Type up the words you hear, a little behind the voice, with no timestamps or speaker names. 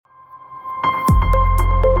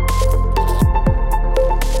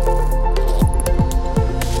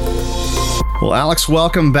Well, Alex,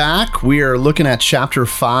 welcome back. We are looking at chapter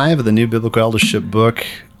 5 of the new Biblical Eldership book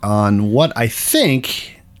on what I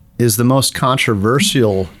think is the most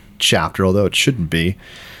controversial chapter, although it shouldn't be,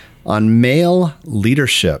 on male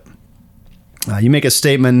leadership. You make a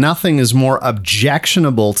statement, nothing is more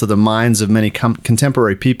objectionable to the minds of many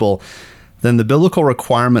contemporary people than the biblical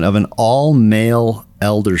requirement of an all-male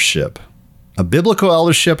eldership. A biblical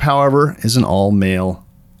eldership, however, is an all-male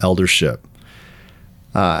eldership.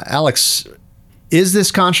 Alex, is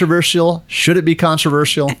this controversial? Should it be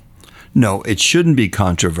controversial? No, it shouldn't be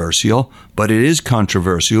controversial, but it is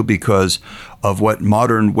controversial because of what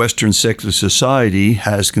modern Western secular society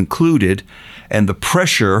has concluded and the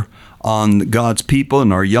pressure on God's people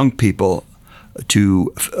and our young people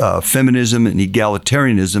to feminism and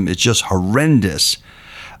egalitarianism is just horrendous.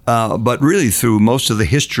 But really, through most of the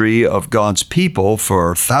history of God's people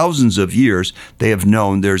for thousands of years, they have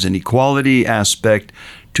known there's an equality aspect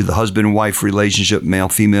to the husband-wife relationship,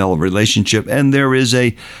 male-female relationship, and there is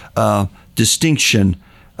a distinction,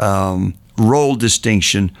 role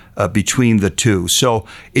distinction between the two. So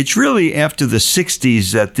it's really after the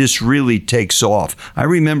 60s that this really takes off. I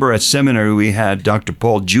remember at seminary we had Dr.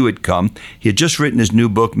 Paul Jewett come. He had just written his new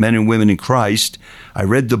book, Men and Women in Christ. I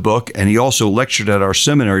read the book, and he also lectured at our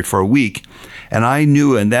seminary for a week. And I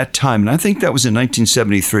knew in that time, and I think that was in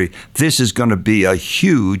 1973, this is going to be a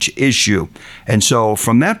huge issue. And so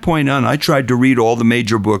from that point on, I tried to read all the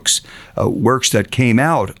major books, works that came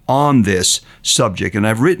out on this subject. And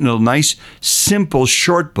I've written a nice, simple,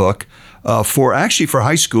 short book for high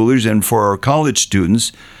schoolers and for college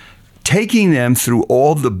students, taking them through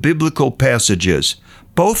all the biblical passages,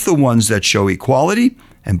 both the ones that show equality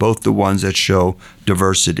and both the ones that show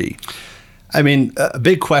diversity. I mean, a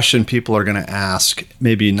big question people are going to ask,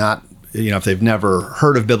 maybe not, if they've never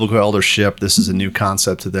heard of biblical eldership, this is a new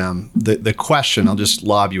concept to them. The question, I'll just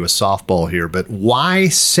lob you a softball here, but why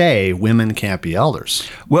say women can't be elders?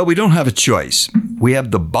 Well, we don't have a choice. We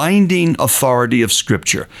have the binding authority of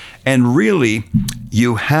Scripture. And really,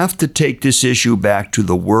 you have to take this issue back to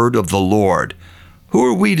the word of the Lord. Who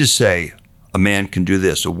are we to say a man can do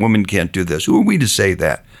this, a woman can't do this? Who are we to say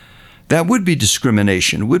that? That would be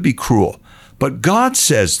discrimination. It would be cruel. But God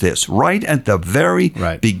says this right at the very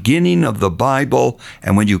beginning of the Bible.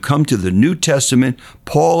 And when you come to the New Testament,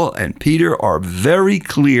 Paul and Peter are very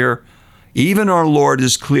clear. Even our Lord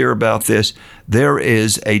is clear about this. There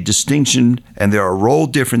is a distinction and there are role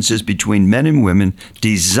differences between men and women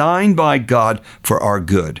designed by God for our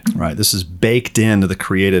good. Right. This is baked into the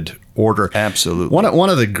created order. Absolutely. One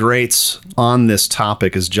of the greats on this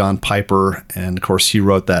topic is John Piper, and of course he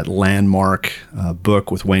wrote that landmark book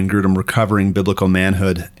with Wayne Grudem, Recovering Biblical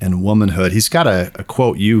Manhood and Womanhood. He's got a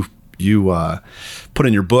quote you put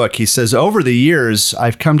in your book. He says, "Over the years,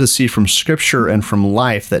 I've come to see from Scripture and from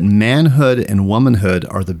life that manhood and womanhood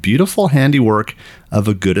are the beautiful handiwork of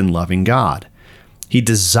a good and loving God. He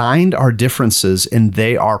designed our differences, and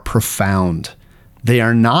they are profound. They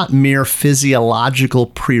are not mere physiological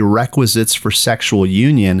prerequisites for sexual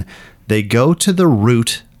union. They go to the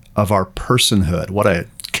root of our personhood." What a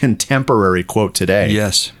contemporary quote today.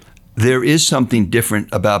 Yes. There is something different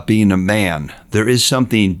about being a man. There is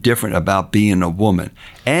something different about being a woman.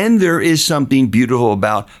 And there is something beautiful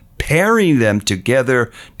about pairing them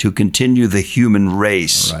together to continue the human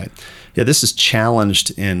race. All right. Yeah, this is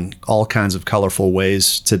challenged in all kinds of colorful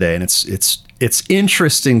ways today, and it's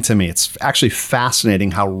interesting to me. It's actually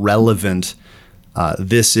fascinating how relevant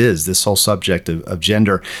this whole subject of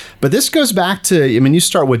gender. But this goes back to, you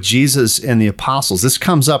start with Jesus and the apostles. This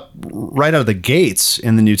comes up right out of the gates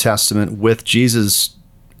in the New Testament with Jesus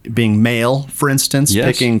being male, for instance, yes.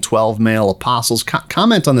 Picking 12 male apostles.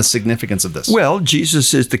 Comment on the significance of this. Well,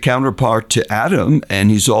 Jesus is the counterpart to Adam, and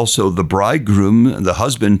he's also the bridegroom, the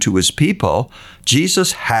husband to his people.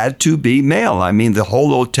 Jesus had to be male. The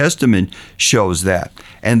whole Old Testament shows that.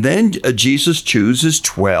 And then Jesus chooses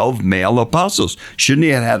 12 male apostles. Shouldn't he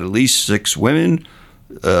have had at least 6 women,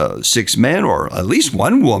 6 men, or at least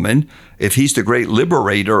 1 woman, if he's the great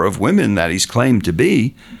liberator of women that he's claimed to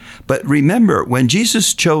be? But remember, when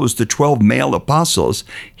Jesus chose the 12 male apostles,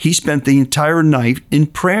 he spent the entire night in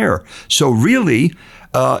prayer. So really,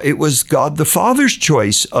 it was God the Father's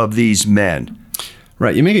choice of these men.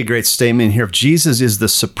 Right. You make a great statement here. If Jesus is the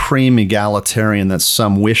supreme egalitarian that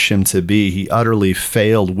some wish him to be, he utterly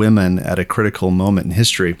failed women at a critical moment in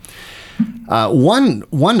history. One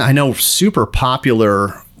I know super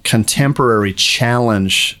popular contemporary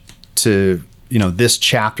challenge to this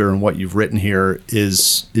chapter and what you've written here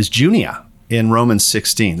is Junia in Romans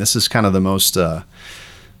 16. This is kind of the most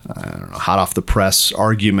I don't know, hot off the press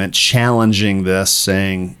argument challenging this,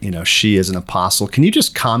 saying, she is an apostle. Can you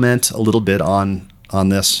just comment a little bit on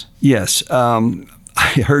this? Yes.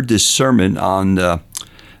 I heard this sermon on the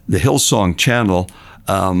Hillsong channel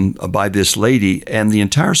by this lady, and the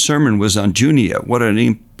entire sermon was on Junia, what an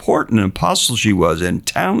important apostle she was, and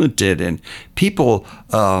talented, and people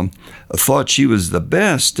thought she was the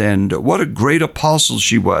best, and what a great apostle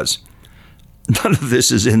she was. None of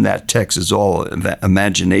this is in that text. It's all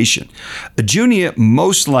imagination. Junia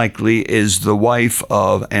most likely is the wife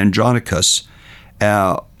of Andronicus,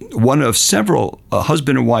 one of several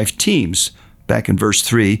husband and wife teams. Back in verse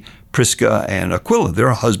 3, Prisca and Aquila, they're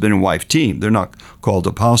a husband and wife team. They're not called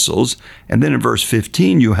apostles. And then in verse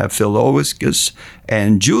 15, you have Philologus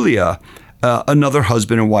and Julia, another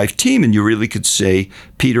husband and wife team. And you really could say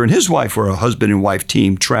Peter and his wife were a husband and wife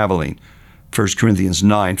team traveling. 1 Corinthians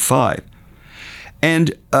 9:5.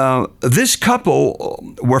 And this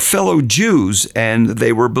couple were fellow Jews, and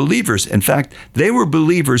they were believers. In fact, they were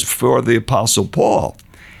believers for the Apostle Paul.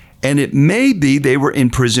 And it may be they were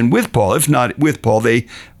in prison with Paul. If not with Paul, they,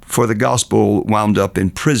 for the gospel, wound up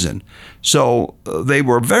in prison. So they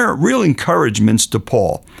were very real encouragements to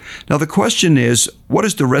Paul. Now the question is, what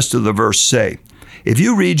does the rest of the verse say? If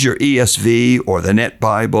you read your ESV or the Net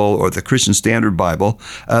Bible or the Christian Standard Bible,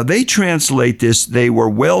 they translate this, they were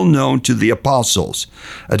well known to the apostles.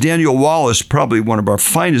 Daniel Wallace, probably one of our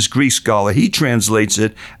finest Greek scholars, he translates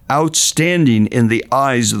it, outstanding in the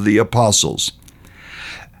eyes of the apostles.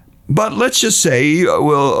 But let's just say,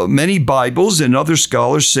 well, many Bibles and other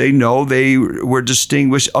scholars say, no, they were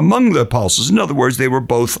distinguished among the apostles. In other words, they were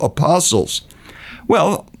both apostles.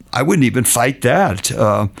 Well, I wouldn't even fight that.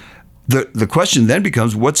 The question then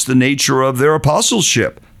becomes, what's the nature of their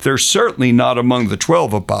apostleship? They're certainly not among the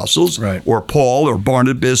 12 apostles, right, or Paul or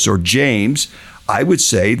Barnabas or James. I would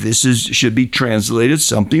say this should be translated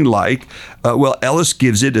something like, Ellis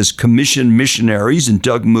gives it as commissioned missionaries, and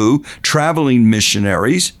Doug Moo, traveling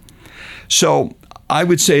missionaries. So I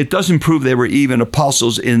would say it doesn't prove they were even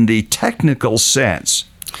apostles in the technical sense.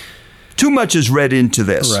 Too much is read into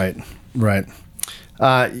this. Right.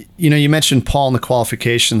 You mentioned Paul and the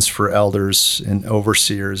qualifications for elders and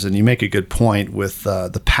overseers, and you make a good point with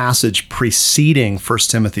the passage preceding 1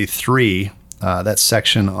 Timothy 3, that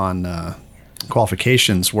section on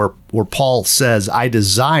qualifications, where Paul says, I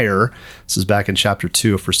desire, this is back in chapter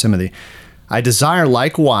 2 of 1 Timothy, I desire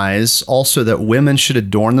likewise also that women should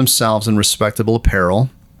adorn themselves in respectable apparel,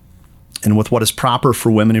 and with what is proper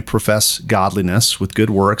for women who profess godliness, with good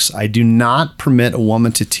works. I do not permit a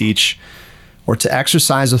woman to teach or to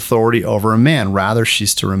exercise authority over a man. Rather,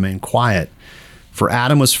 she's to remain quiet. For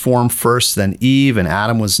Adam was formed first, then Eve, and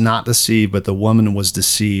Adam was not deceived, but the woman was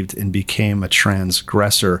deceived and became a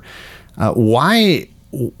transgressor. Why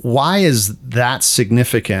is that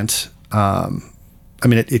significant?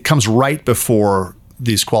 It comes right before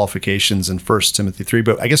these qualifications in 1 Timothy 3,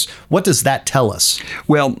 but I guess, what does that tell us?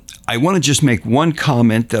 Well, I want to just make one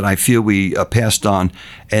comment that I feel we passed on,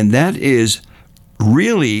 and that is,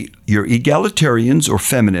 really, your egalitarians or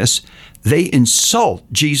feminists, they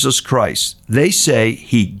insult Jesus Christ. They say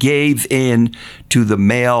he gave in to the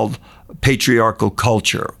male patriarchal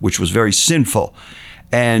culture, which was very sinful.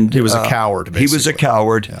 And he was a coward, basically. He was a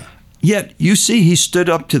coward. Yeah. Yet, you see, he stood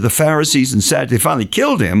up to the Pharisees and said, they finally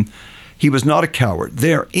killed him. He was not a coward.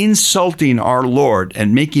 They're insulting our Lord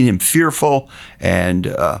and making him fearful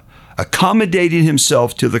and accommodating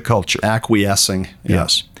himself to the culture. Acquiescing.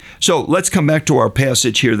 Yes. So let's come back to our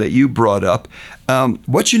passage here that you brought up.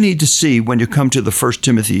 What you need to see when you come to the 1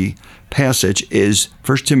 Timothy passage is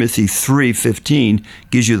 1 Timothy 3:15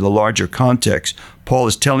 gives you the larger context. Paul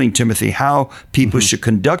is telling Timothy how people should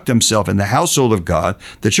conduct themselves in the household of God,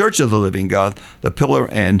 the church of the living God, the pillar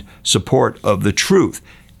and support of the truth.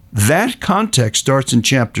 That context starts in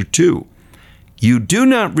chapter 2. You do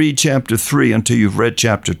not read chapter 3 until you've read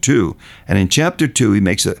chapter 2. And in chapter 2, he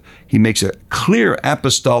makes a clear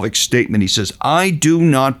apostolic statement. He says, I do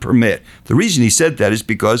not permit. The reason he said that is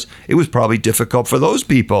because it was probably difficult for those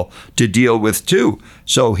people to deal with too.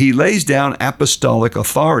 So he lays down apostolic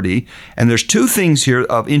authority. And there's two things here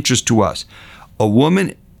of interest to us. A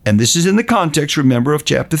woman, and this is in the context, remember, of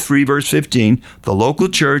chapter 3, verse 15, the local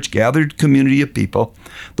church, gathered community of people.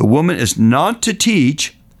 The woman is not to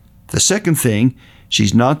teach. The second thing,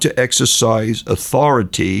 she's not to exercise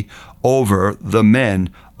authority over the men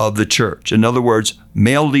of the church. In other words,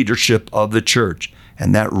 male leadership of the church.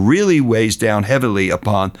 And that really weighs down heavily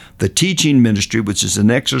upon the teaching ministry, which is an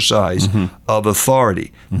exercise of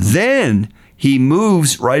authority. Then he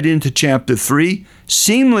moves right into chapter 3,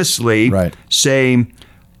 seamlessly saying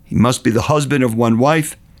he must be the husband of one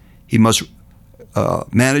wife. He must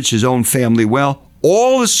manage his own family well,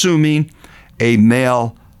 all assuming a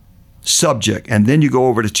male subject. And then you go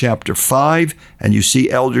over to chapter 5, and you see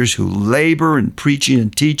elders who labor in preaching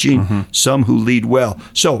and teaching, some who lead well.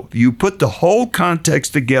 So you put the whole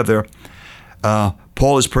context together,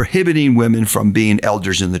 Paul is prohibiting women from being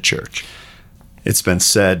elders in the church. It's been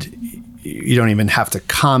said, you don't even have to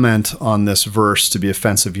comment on this verse to be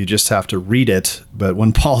offensive. You just have to read it. But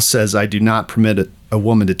when Paul says, I do not permit a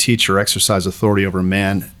woman to teach or exercise authority over a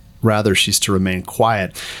man, rather she's to remain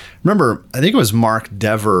quiet. Remember, I think it was Mark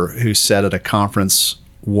Dever who said at a conference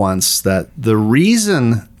once that the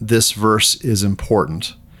reason this verse is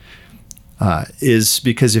important is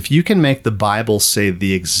because if you can make the Bible say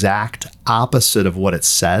the exact opposite of what it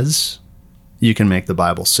says, you can make the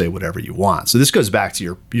Bible say whatever you want. So this goes back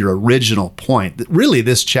to your original point. That really,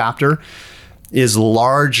 this chapter is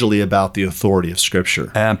largely about the authority of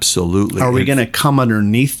Scripture. Absolutely. Are we going to come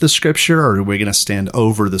underneath the Scripture, or are we going to stand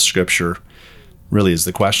over the Scripture? Really is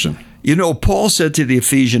the question. You know, Paul said to the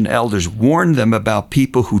Ephesian elders, warn them about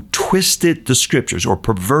people who twisted the Scriptures or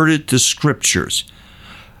perverted the Scriptures.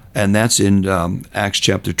 And that's in Acts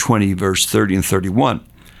chapter 20, verse 30 and 31.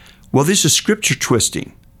 Well, this is Scripture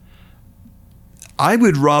twisting. I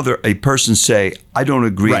would rather a person say, I don't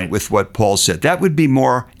agree with what Paul said. That would be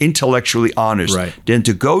more intellectually honest than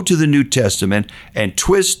to go to the New Testament and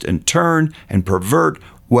twist and turn and pervert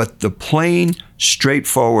what the plain,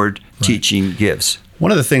 straightforward teaching gives.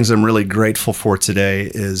 One of the things I'm really grateful for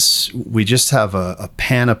today is we just have a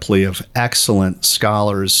panoply of excellent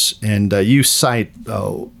scholars, and you cite,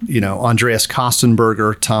 Andreas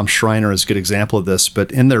Kostenberger, Tom Schreiner is a good example of this.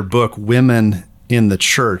 But in their book, Women in the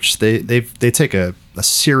Church, they take a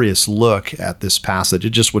serious look at this passage. It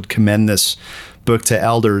just would commend this book to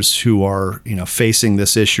elders who are facing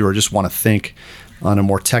this issue or just want to think on a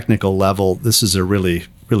more technical level. This is a really,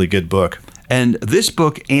 really good book. And this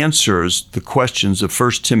book answers the questions of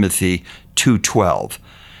 1 Timothy 2:12.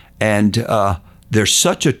 And there's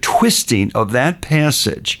such a twisting of that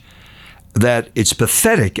passage that it's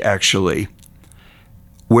pathetic, actually,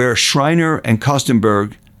 where Schreiner and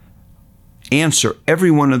Kostenberg answer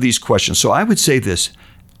every one of these questions. So I would say this,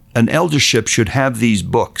 an eldership should have these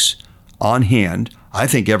books on hand. I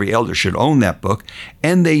think every elder should own that book,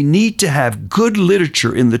 and they need to have good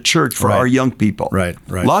literature in the church for our young people. Right.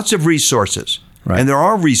 Lots of resources. And there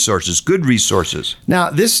are resources, good resources. Now,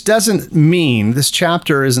 this doesn't mean, this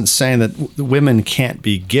chapter isn't saying that women can't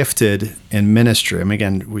be gifted in ministry. I mean,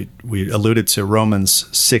 again, we alluded to Romans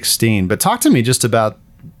 16, but talk to me just about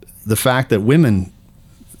the fact that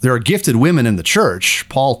there are gifted women in the church.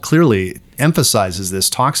 Paul clearly emphasizes this,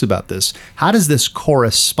 talks about this. How does this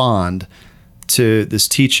correspond to this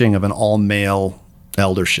teaching of an all-male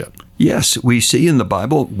eldership? Yes, we see in the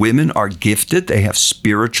Bible, women are gifted. They have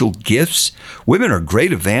spiritual gifts. Women are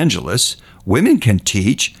great evangelists. Women can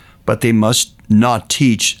teach, but they must not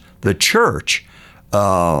teach the church,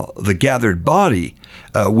 the gathered body.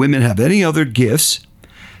 Women have any other gifts,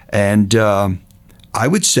 and I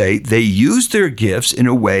would say they use their gifts in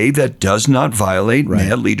a way that does not violate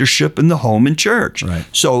male leadership in the home and church.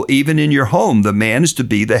 So even in your home, the man is to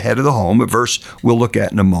be the head of the home, a verse we'll look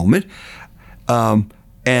at in a moment.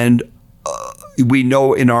 And we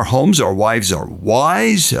know in our homes, our wives are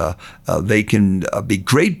wise. They can be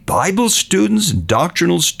great Bible students and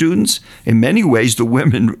doctrinal students. In many ways, the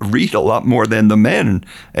women read a lot more than the men,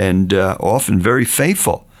 and often very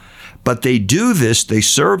faithful. But they do this, they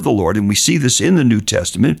serve the Lord, and we see this in the New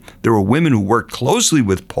Testament. There were women who worked closely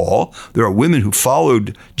with Paul. There are women who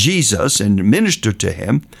followed Jesus and ministered to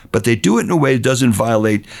him, but they do it in a way that doesn't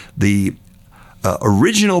violate the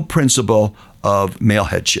original principle of male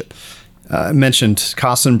headship. I mentioned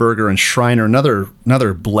Kostenberger and Schreiner.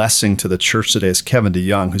 Another blessing to the church today is Kevin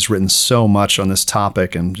DeYoung, who's written so much on this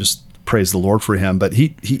topic, and just praise the Lord for him. But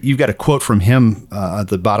you've got a quote from him at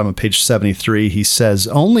the bottom of page 73. He says,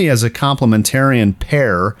 "Only as a complementarian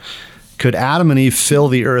pair could Adam and Eve fill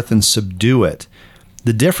the earth and subdue it.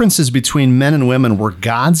 The differences between men and women were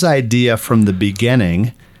God's idea from the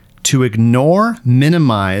beginning. To ignore,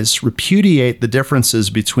 minimize, repudiate the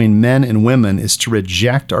differences between men and women is to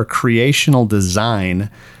reject our creational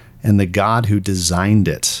design and the God who designed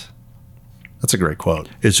it." That's a great quote.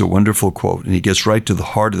 It's a wonderful quote, and he gets right to the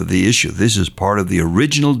heart of the issue. This is part of the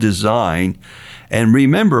original design. And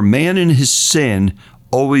remember, man in his sin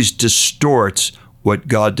always distorts what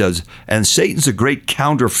God does. And Satan's a great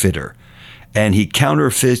counterfeiter. And he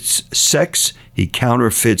counterfeits sex, he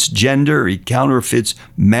counterfeits gender, he counterfeits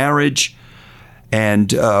marriage.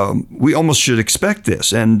 And we almost should expect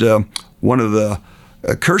this. And one of the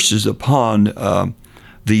curses upon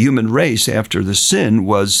the human race after the sin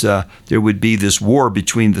was there would be this war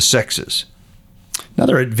between the sexes.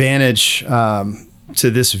 Another advantage to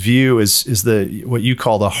this view is the what you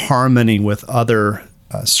call the harmony with other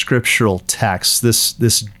scriptural texts.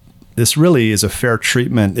 This really is a fair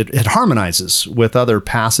treatment. It harmonizes with other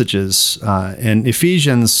passages, and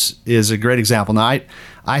Ephesians is a great example. Now,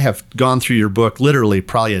 I have gone through your book literally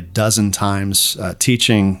probably a dozen times,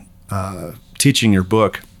 teaching your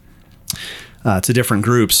book to different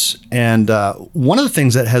groups. And one of the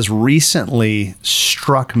things that has recently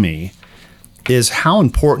struck me is how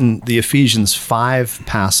important the Ephesians 5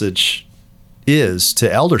 passage is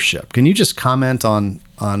to eldership. Can you just comment on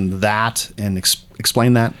that and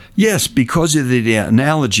explain that? Yes, because of the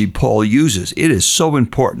analogy Paul uses. It is so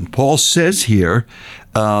important. Paul says here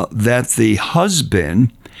that the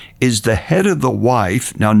husband is the head of the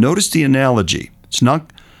wife. Now, notice the analogy. It's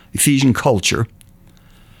not Ephesian culture.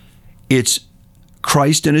 It's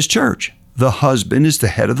Christ and his church. The husband is the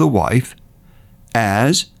head of the wife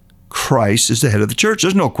as Christ is the head of the church.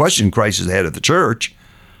 There's no question Christ is the head of the church.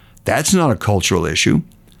 That's not a cultural issue.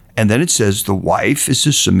 And then it says the wife is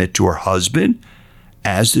to submit to her husband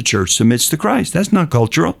as the church submits to Christ. That's not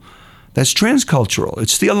cultural. That's transcultural.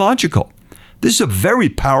 It's theological. This is a very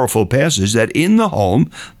powerful passage that in the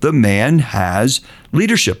home, the man has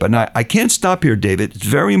leadership. And I can't stop here, David. It's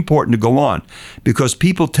very important to go on because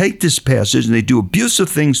people take this passage and they do abusive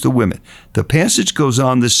things to women. The passage goes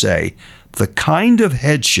on to say, the kind of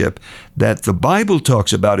headship that the Bible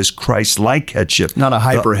talks about is Christ-like headship. Not a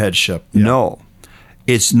hyper headship. Yeah. No.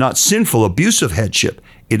 It's not sinful, abusive headship.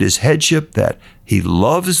 It is headship that he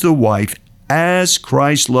loves the wife as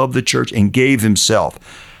Christ loved the church and gave himself.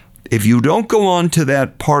 If you don't go on to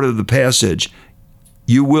that part of the passage,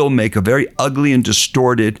 you will make a very ugly and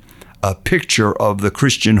distorted picture of the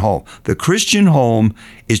Christian home. The Christian home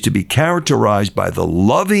is to be characterized by the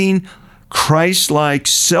loving, Christ-like,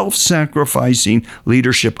 self-sacrificing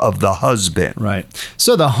leadership of the husband. Right.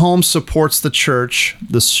 So the home supports the church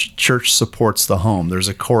church supports the home. There's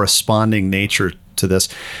a corresponding nature to this.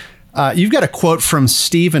 You've got a quote from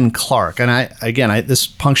Stephen Clark, and this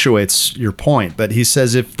punctuates your point, but he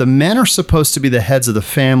says, if the men are supposed to be the heads of the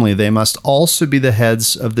family, they must also be the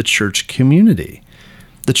heads of the church community.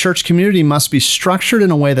 The church community must be structured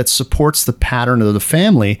in a way that supports the pattern of the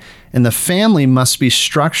family, and the family must be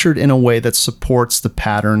structured in a way that supports the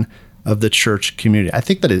pattern of the church community. I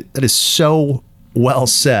think that is so well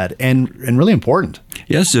said and really important.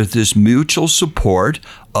 Yes, there's this mutual support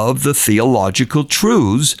of the theological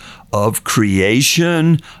truths of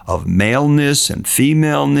creation, of maleness and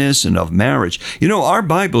femaleness, and of marriage. You know, our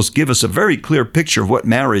Bibles give us a very clear picture of what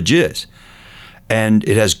marriage is. And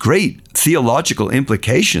it has great theological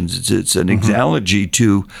implications. It's an analogy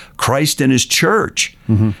to Christ and his church.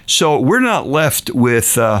 So we're not left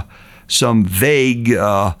with some vague,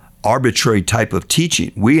 arbitrary type of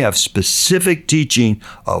teaching. We have specific teaching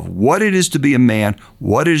of what it is to be a man,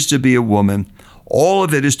 what it is to be a woman. All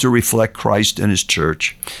of it is to reflect Christ and his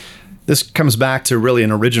church. This comes back to really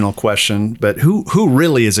an original question, but who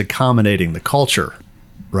really is accommodating the culture,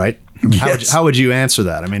 right? Yes. How would you answer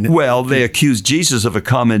that? I mean, well, they accuse Jesus of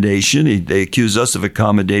accommodation. They accuse us of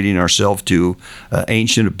accommodating ourselves to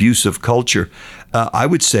ancient abusive culture. I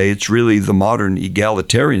would say it's really the modern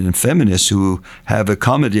egalitarian and feminists who have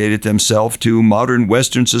accommodated themselves to modern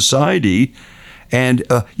Western society. And,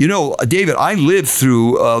 David, I lived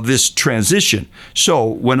through this transition. So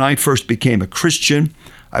when I first became a Christian,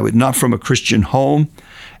 I was not from a Christian home.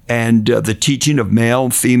 And the teaching of male,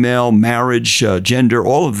 female, marriage, gender,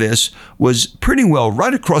 all of this was pretty well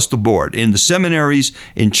right across the board in the seminaries,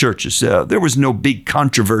 in churches. There was no big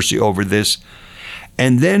controversy over this.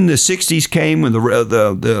 And then the 60s came when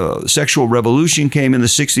the sexual revolution came in the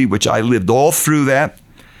 60s, which I lived all through that.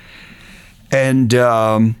 And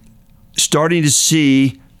starting to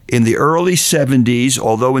see in the early 70s,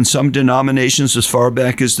 although in some denominations as far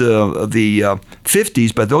back as the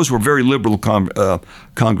 50s, but those were very liberal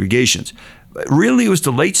congregations. Really, it was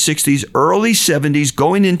the late 60s, early 70s,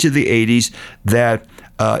 going into the 80s that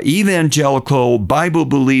evangelical,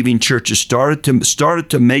 Bible-believing churches started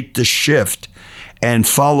to make the shift and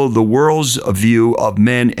follow the world's view of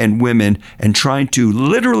men and women and trying to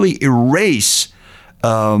literally erase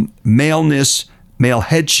maleness, male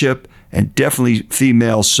headship, and definitely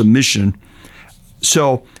female submission.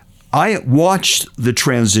 So I watched the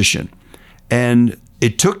transition, and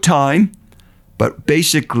it took time, but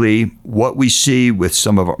basically what we see with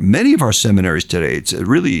many of our seminaries today, it's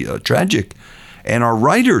really tragic. And our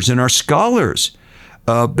writers and our scholars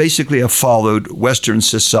basically have followed Western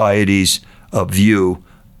society's view.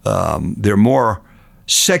 They're more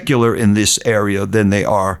secular in this area than they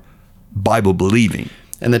are Bible believing.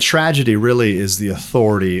 And the tragedy really is the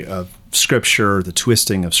authority of Scripture, the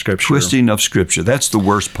twisting of Scripture. Twisting of Scripture. That's the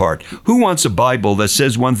worst part. Who wants a Bible that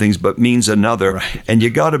says one thing but means another? Right. And you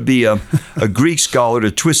got to be a Greek scholar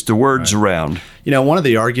to twist the words around. You know, one of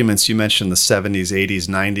the arguments you mentioned, the 70s, 80s,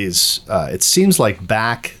 90s, it seems like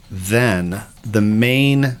back then, the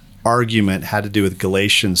main argument had to do with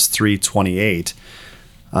Galatians 3:28,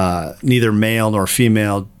 neither male nor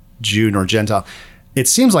female, Jew nor Gentile. It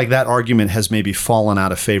seems like that argument has maybe fallen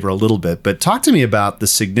out of favor a little bit, but talk to me about the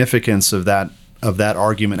significance of that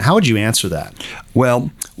argument. How would you answer that? Well,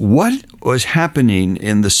 what was happening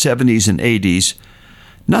in the 70s and 80s,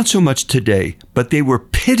 not so much today, but they were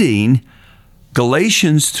pitting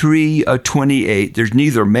Galatians 3:28, there's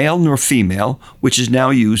neither male nor female, which is now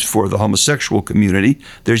used for the homosexual community.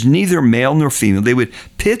 There's neither male nor female. They would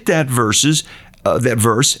pit that verse,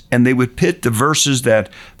 and they would pit the verses that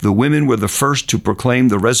the women were the first to proclaim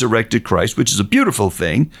the resurrected Christ, which is a beautiful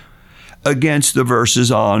thing, against the verses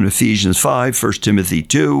on Ephesians 5, 1 Timothy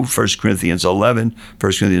 2, 1 Corinthians 11,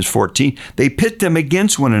 1 Corinthians 14. They pit them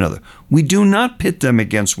against one another. We do not pit them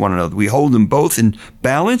against one another. We hold them both in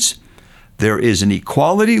balance. There is an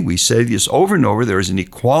equality. We say this over and over. There is an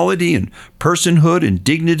equality in personhood and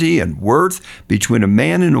dignity and worth between a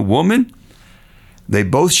man and a woman. They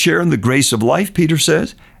both share in the grace of life, Peter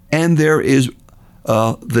says, and there is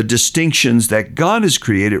the distinctions that God has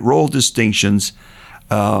created, role distinctions,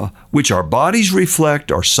 which our bodies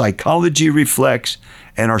reflect, our psychology reflects,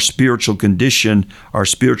 and our spiritual condition, our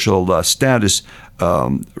spiritual status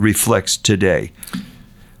reflects today.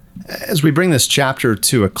 As we bring this chapter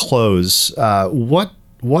to a close, what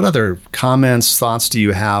other comments, thoughts do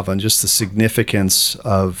you have on just the significance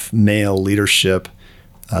of male leadership,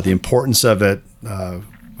 the importance of it?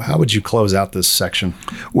 How would you close out this section?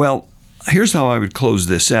 Well, here's how I would close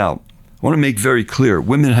this out. I want to make very clear,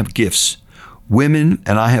 women have gifts. Women,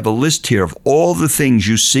 and I have a list here of all the things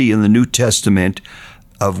you see in the New Testament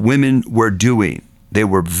of women were doing. They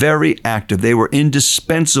were very active. They were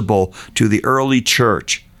indispensable to the early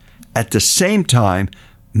church. At the same time,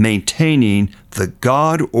 maintaining the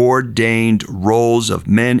God-ordained roles of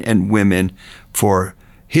men and women for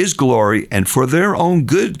His glory and for their own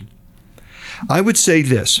good. I would say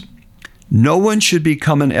this: no one should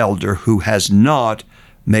become an elder who has not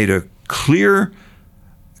made a clear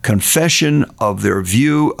confession of their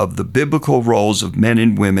view of the biblical roles of men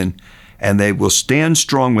and women, and they will stand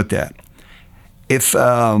strong with that. If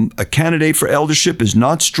a candidate for eldership is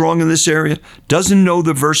not strong in this area, doesn't know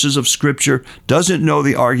the verses of Scripture, doesn't know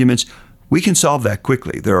the arguments, we can solve that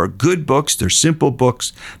quickly. There are good books, they're simple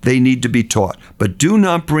books, they need to be taught. But do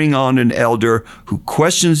not bring on an elder who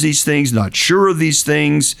questions these things, not sure of these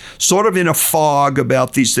things, sort of in a fog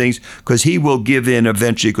about these things, because he will give in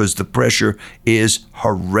eventually because the pressure is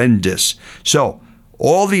horrendous. So,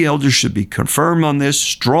 all the elders should be confirmed on this,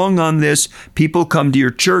 strong on this. People come to your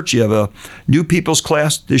church, you have a new people's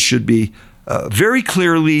class, this should be very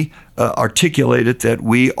clearly articulated that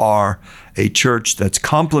we are a church that's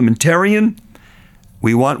complementarian.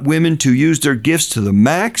 We want women to use their gifts to the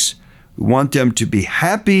max. We want them to be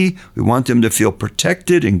happy. We want them to feel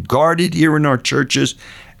protected and guarded here in our churches.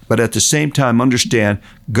 But at the same time, understand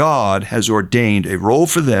God has ordained a role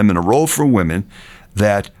for them and a role for women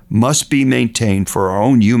that must be maintained for our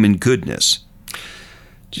own human goodness.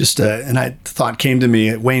 And I thought came to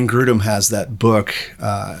me, Wayne Grudem has that book,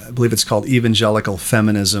 I believe it's called Evangelical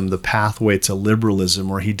Feminism, The Pathway to Liberalism,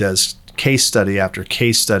 where he does case study after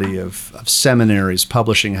case study of seminaries,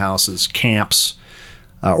 publishing houses, camps,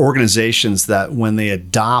 organizations that when they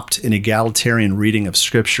adopt an egalitarian reading of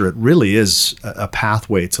Scripture, it really is a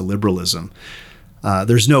pathway to liberalism.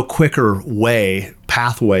 There's no quicker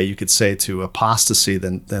pathway, you could say, to apostasy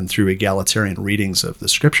than through egalitarian readings of the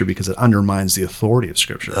Scripture, because it undermines the authority of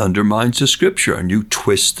Scripture. It undermines the Scripture, and you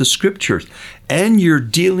twist the Scriptures. And you're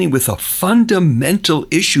dealing with a fundamental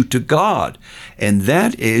issue to God, and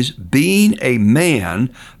that is being a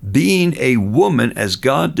man, being a woman as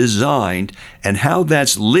God designed, and how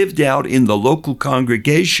that's lived out in the local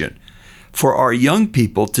congregation for our young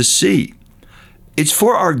people to see. It's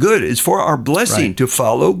for our good. It's for our blessing to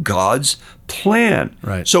follow God's plan.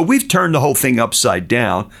 Right. So we've turned the whole thing upside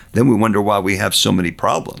down. Then we wonder why we have so many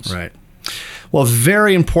problems. Right. Well,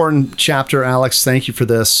 very important chapter, Alex. Thank you for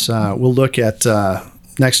this. We'll look at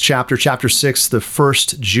next chapter, chapter 6, the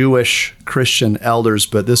first Jewish Christian elders.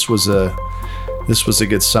 But this was a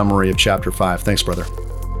good summary of chapter 5. Thanks, brother.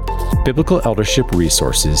 Biblical Eldership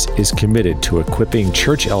Resources is committed to equipping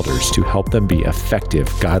church elders to help them be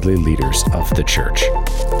effective, godly leaders of the church.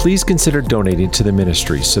 Please consider donating to the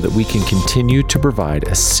ministry so that we can continue to provide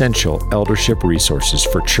essential eldership resources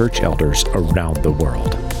for church elders around the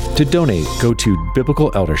world. To donate, go to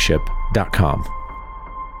biblicaeldership.com.